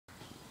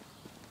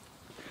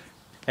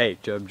Hey,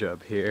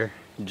 Jub here.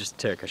 Just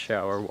took a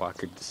shower,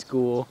 walking to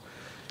school.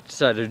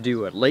 Decided to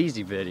do a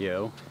lazy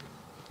video.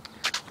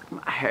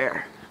 My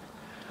hair.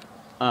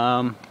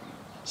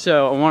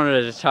 So I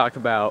wanted to talk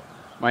about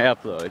my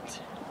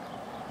uploads.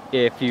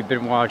 If you've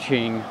been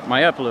watching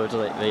my uploads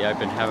lately, I've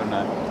been having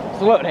a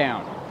slow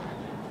down.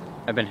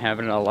 I've been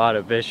having a lot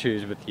of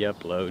issues with the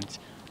uploads.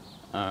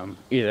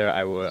 Either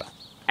I will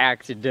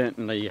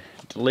accidentally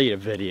delete a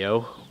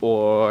video,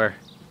 or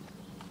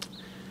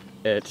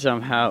it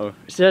somehow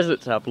says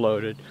it's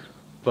uploaded,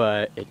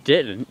 but it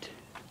didn't,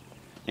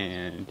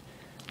 and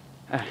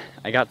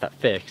I got that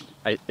fixed.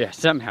 I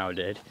somehow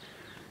did,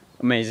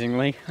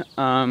 amazingly.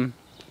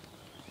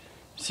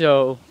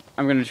 So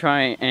I'm gonna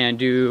try and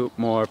do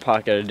more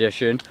Pocket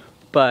Edition,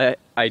 but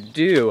I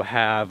do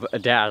have a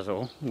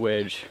Dazzle,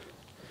 which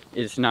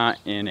is not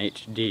in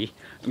HD.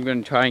 I'm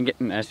gonna try and get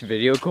an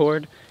S-video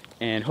cord,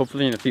 and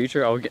hopefully in the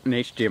future I'll get an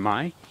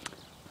HDMI.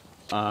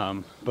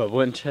 But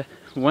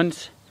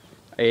once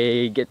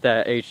I get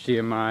that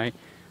HDMI,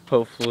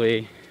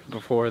 hopefully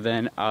before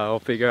then I'll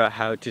figure out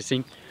how to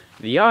sync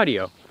the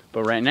audio.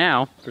 But right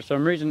now, for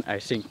some reason, I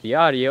sync the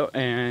audio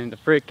and the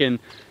freaking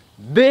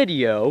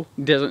video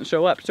doesn't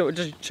show up, so it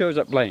just shows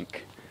up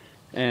blank.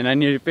 And I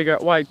need to figure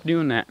out why it's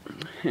doing that.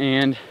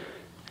 And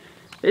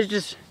it's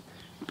just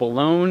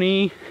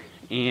baloney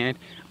and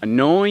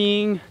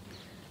annoying.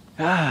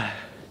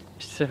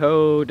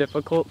 So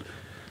difficult.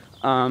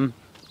 But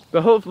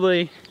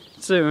hopefully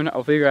soon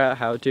I'll figure out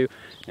how to,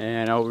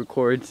 and I'll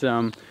record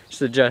some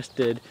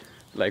suggested,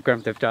 like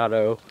Grand Theft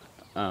Auto.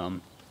 I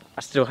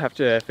still have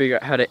to figure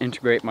out how to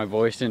integrate my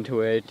voice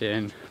into it,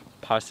 and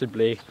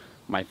possibly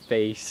my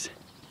face.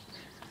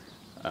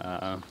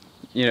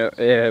 You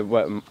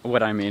know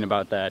what I mean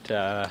about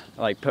that,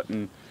 like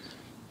putting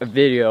a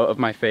video of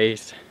my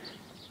face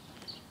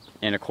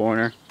in a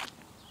corner,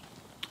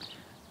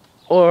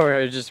 or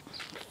I just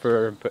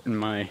prefer putting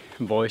my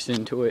voice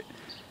into it.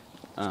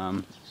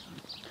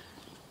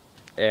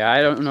 Yeah,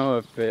 I don't know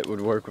if it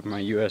would work with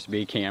my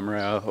USB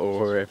camera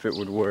or if it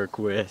would work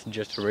with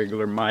just a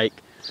regular mic,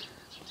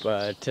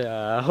 but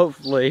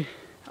hopefully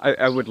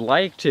I would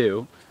like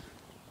to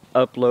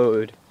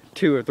upload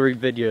 2 or 3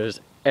 videos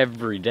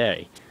every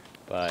day,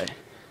 but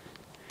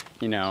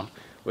you know,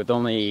 with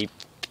only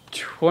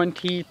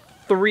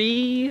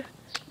 23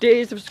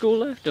 days of school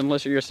left,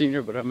 unless you're a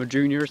senior, but I'm a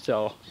junior,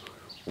 so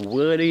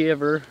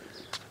whatever.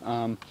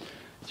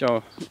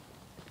 So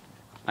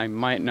I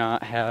might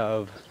not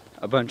have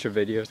a bunch of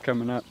videos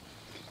coming up,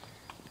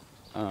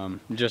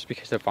 just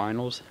because of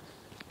finals.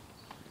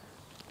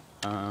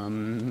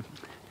 Am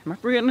I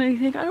forgetting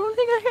anything? I don't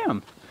think I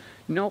am.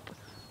 Nope.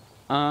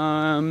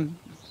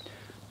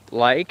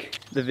 Like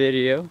the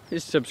video,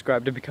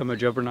 subscribe to become a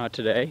Jubbernaut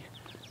today,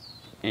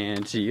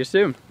 and see you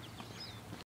soon.